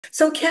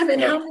So, Kevin,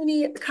 Yeah. how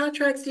many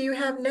contracts do you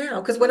have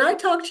now? Because when I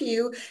talked to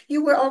you,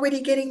 you were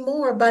already getting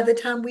more by the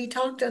time we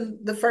talked on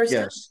the first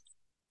time. Yes.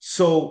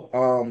 So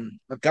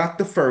I got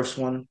the first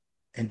one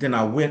and then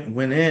I went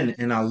in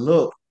and I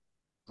looked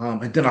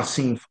and then I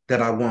seen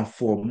that I won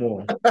four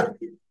more.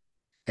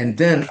 And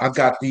then I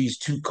got these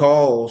two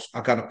calls.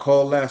 I got a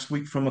call last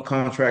week from a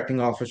contracting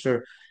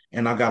officer,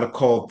 and I got a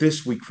call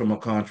this week from a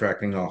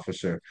contracting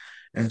officer.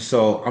 And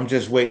so I'm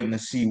just waiting to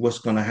see what's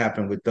going to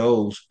happen with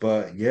those.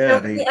 But Now, yeah,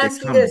 let me they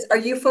ask you coming. this. Are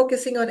you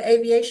focusing on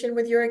aviation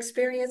with your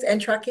experience and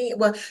trucking?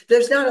 Well,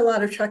 there's not a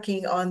lot of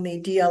trucking on the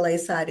DLA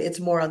side. It's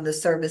more on the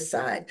service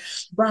side.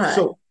 But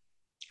So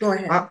go I,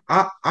 ahead.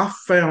 I I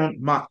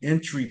found my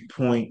entry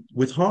point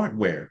with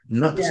hardware,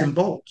 nuts Yeah. and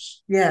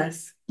bolts.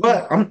 Yes.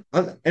 But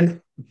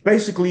and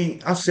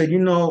basically I said,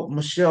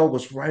 Michelle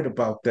was right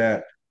about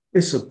that.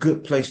 It's a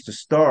good place to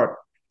start.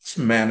 It's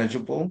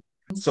manageable.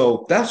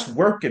 So that's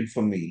working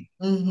for me.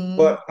 Mm-hmm.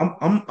 But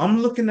I'm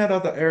looking at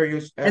other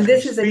areas And as we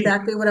this is speak.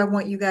 exactly what I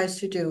want you guys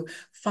to do.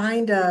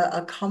 Find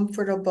a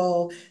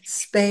comfortable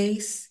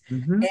space.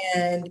 Hmm.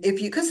 And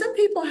if you, because some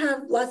people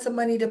have lots of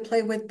money to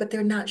play with, but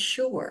they're not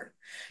sure.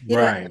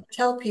 I Right.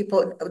 tell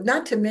people,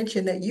 not to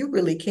mention that you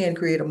really can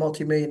create a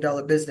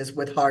multi-million-dollar business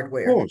with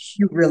hardware.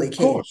 You really Of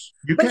can. course.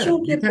 You But can.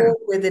 you'll You get can. bored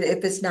with it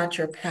if it's not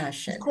your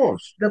Of passion.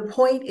 course. The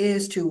point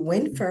is to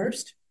win Hmm.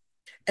 first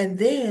and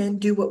then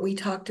do what we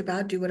talked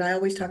about, do what I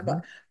always talk Hmm.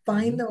 about.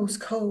 Find Hmm. those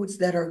codes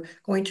that are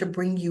going to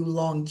bring you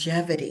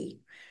longevity,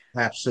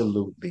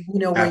 Absolutely.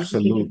 where you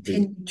can Absolutely.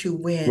 continue to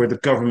Where win the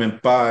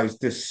government buys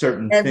this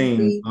certain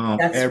thing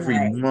that's every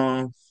right,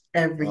 month,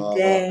 every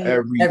day,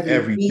 every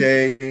every week.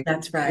 day.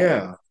 That's right.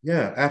 Yeah,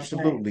 yeah, That's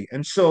right. absolutely.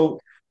 And so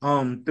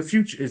the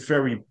future is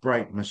very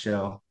bright,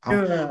 Michelle.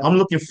 I'm Good.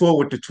 looking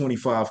forward to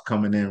 25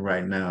 coming in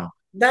right now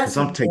because That's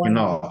I'm taking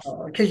off.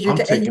 wonderful because I'm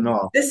and taking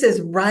off. this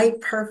is right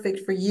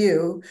perfect for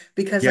you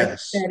because like you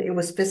Yes, said, it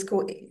was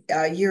fiscal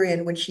year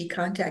end when she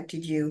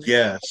contacted you.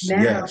 yes, Now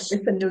yes.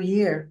 it's a new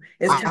year.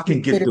 It's I time to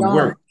can get get it to on.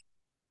 work.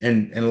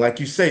 And like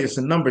you say, it's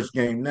a numbers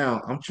game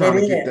now. I'm It trying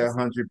to get that is.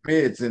 100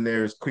 bids in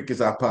there as quick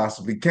as I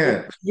possibly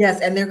can.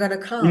 Yes, and they're going to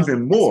come.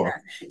 Even Yes, more.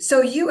 ma'am.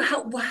 So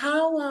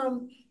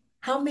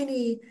how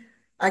many,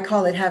 I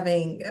call it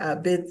having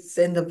bids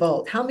in the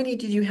vault. How many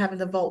did you have in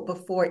the vault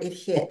before it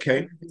hit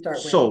Okay. and you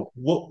start winning? So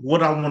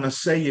what I want to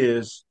say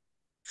is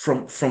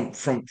from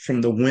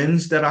the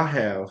wins that I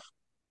have,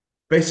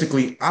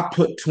 basically I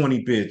put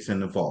 20 bids in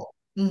the vault.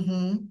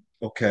 Mm-hmm.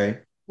 Okay.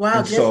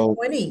 Wow, And just so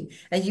 20.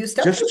 And you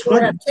some just people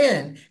have 20.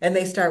 10 and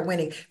they start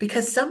winning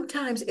because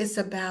sometimes it's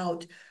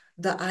about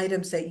the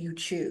items that you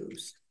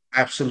choose.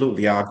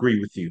 Absolutely. I agree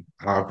with you.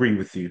 I agree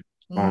with you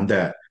on Mm,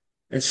 that.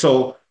 And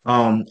so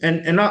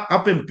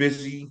I've been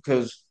busy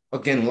because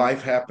again,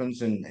 life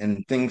happens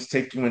and things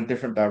take you in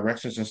different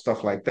directions and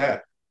stuff like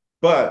that.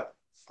 But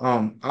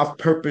I've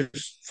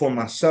purposed for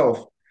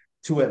myself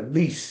to at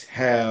least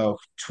have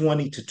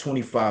 20 to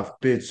 25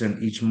 bids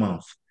in each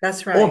month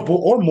that's right.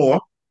 or more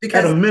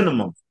at a Because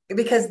minimum.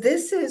 because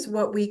this is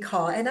what we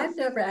call, and I've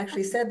never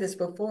actually said this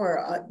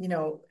before,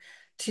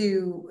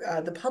 to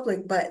the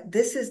public, but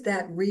this is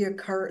that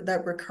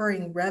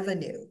recurring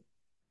revenue.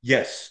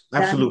 Yes,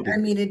 That I absolutely.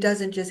 mean, it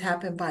doesn't just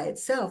happen by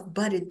itself,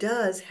 but it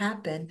does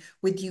happen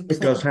with you It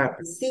does planting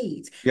the happen.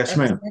 seeds. Yes,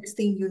 And the ma'am. next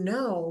thing you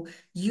know,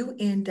 you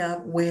end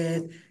up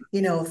with,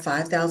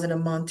 5,000 a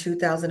month,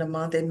 2,000 a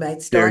month. It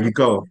might There start you at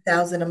go.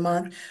 1,000 a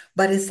month,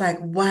 but it's like,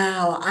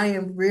 wow, I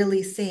am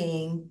really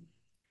seeing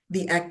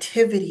the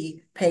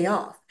activity pay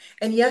off.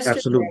 And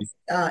yesterday, Absolutely.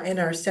 in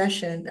our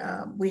session,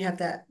 we have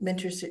that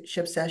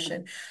mentorship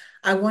session.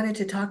 I wanted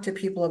to talk to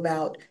people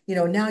about,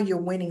 now you're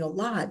winning a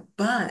lot,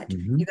 but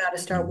Hmm. you got to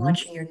start Hmm.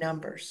 watching your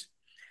numbers,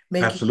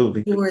 making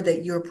Absolutely. sure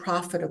that you're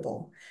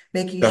profitable,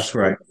 making That's sure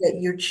right. that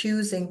you're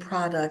choosing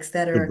products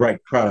that The are right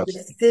products.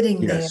 just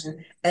sitting there Yes,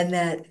 and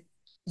that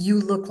you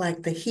look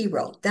like the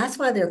hero. That's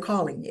why they're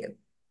calling you.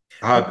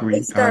 I When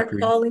they agree. I start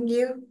agree. calling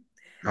you,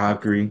 I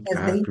agree.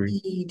 because I they agree.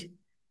 need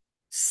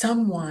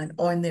someone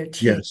on their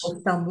team Yes. or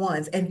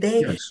someone's. And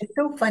Yes. it's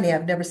so funny,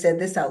 I've never said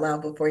this out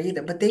loud before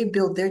either, but they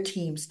build their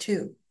teams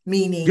too,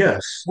 meaning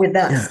Yes. with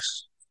us.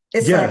 Yes.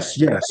 It's like, Yes.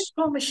 let me Yes.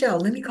 call Michelle,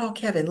 let me call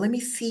Kevin, let me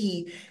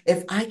see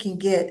if I can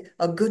get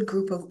a good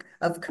group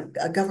of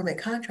government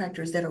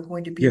contractors that are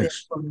going to be there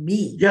Yes. for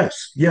me.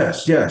 Yes.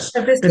 Yes. Yes.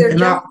 If it's And their and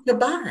job to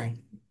buy.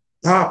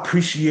 I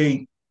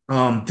appreciate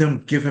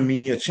them giving me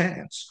a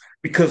chance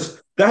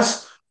because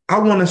I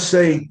want to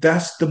say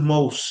that's the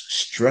most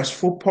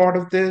stressful part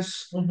of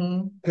this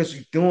Mhm. because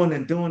you're doing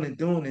and doing and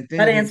doing and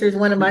That then answers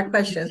one of my you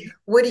questions. keep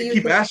What do you you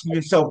keep think? asking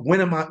yourself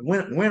when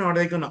are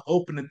they gonna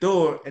open the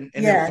door and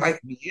Yes.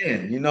 invite me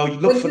in? You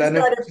look When for that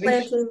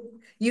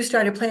invitation. you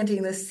started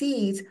planting the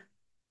seeds,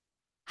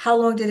 how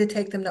long did it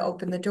take them to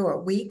open the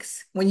door?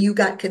 Weeks? When you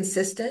got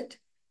consistent?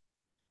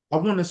 I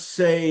want to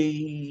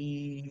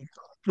say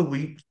couple of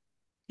weeks,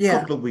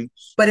 Yeah. couple of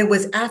weeks But it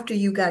was after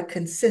you got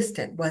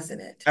consistent,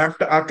 wasn't it?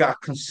 after I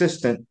got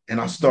consistent and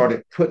I Mhm.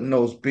 started putting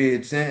those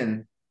bids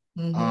in.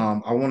 Mhm.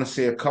 I want to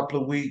say a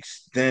couple of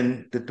weeks,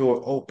 then the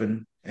door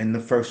opened and the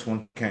first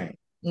one came.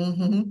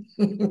 Hmm.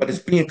 but it's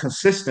being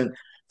consistent.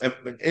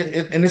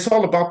 And it's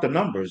all about the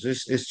numbers.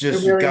 It's It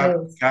just really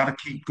is. gotta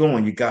keep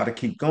going. You gotta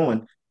keep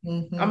going.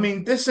 I Hmm.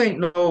 mean, this ain't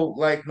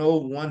no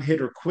one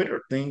hitter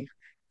quitter thing.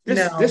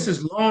 This No,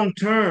 is long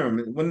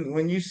term.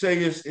 When you say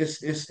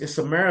it's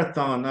a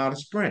marathon, not a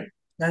sprint.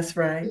 that's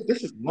right.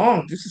 This is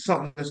long. This is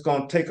something that's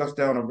going to take us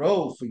down the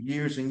road for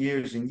years and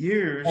years and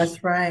years.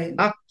 That's right.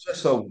 Not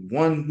just a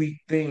 1 week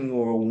thing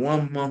or a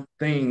 1 month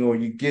thing, or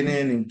you get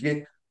in and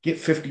get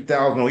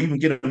 50,000 or even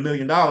get $1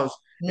 million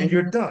and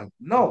you're Hmm. done.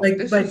 No, Like,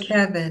 this but is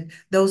Kevin,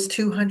 those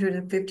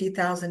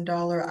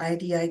 $250,000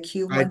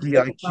 IDIQ ones,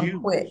 they come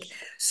quick. IDIQs.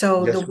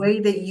 So the Yes, way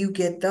that you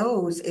get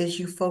those is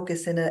you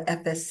focus in a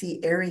FSC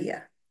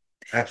area.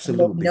 And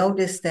they absolutely.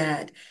 notice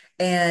that.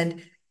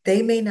 And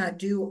they may not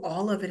do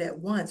all of it at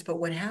once, but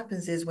what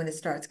happens is when it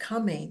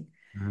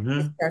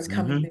Hmm. starts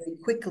coming Hmm. very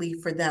quickly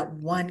for that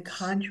one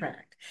Yes.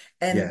 contract.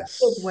 And that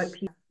is what Yes.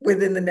 people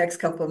within the next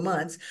couple of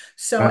months.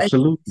 So, and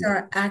these Absolutely.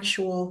 are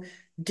actual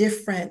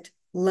different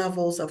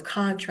levels of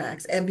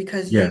contracts. And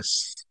because you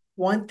Yes.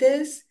 want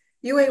this,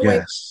 you ain't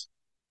wait. Yes.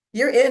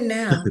 You're in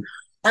now.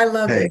 I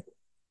love Hey, it.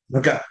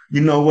 look,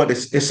 you know what?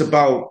 It's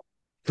about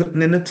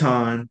putting in the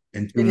time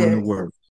and It doing the is. work.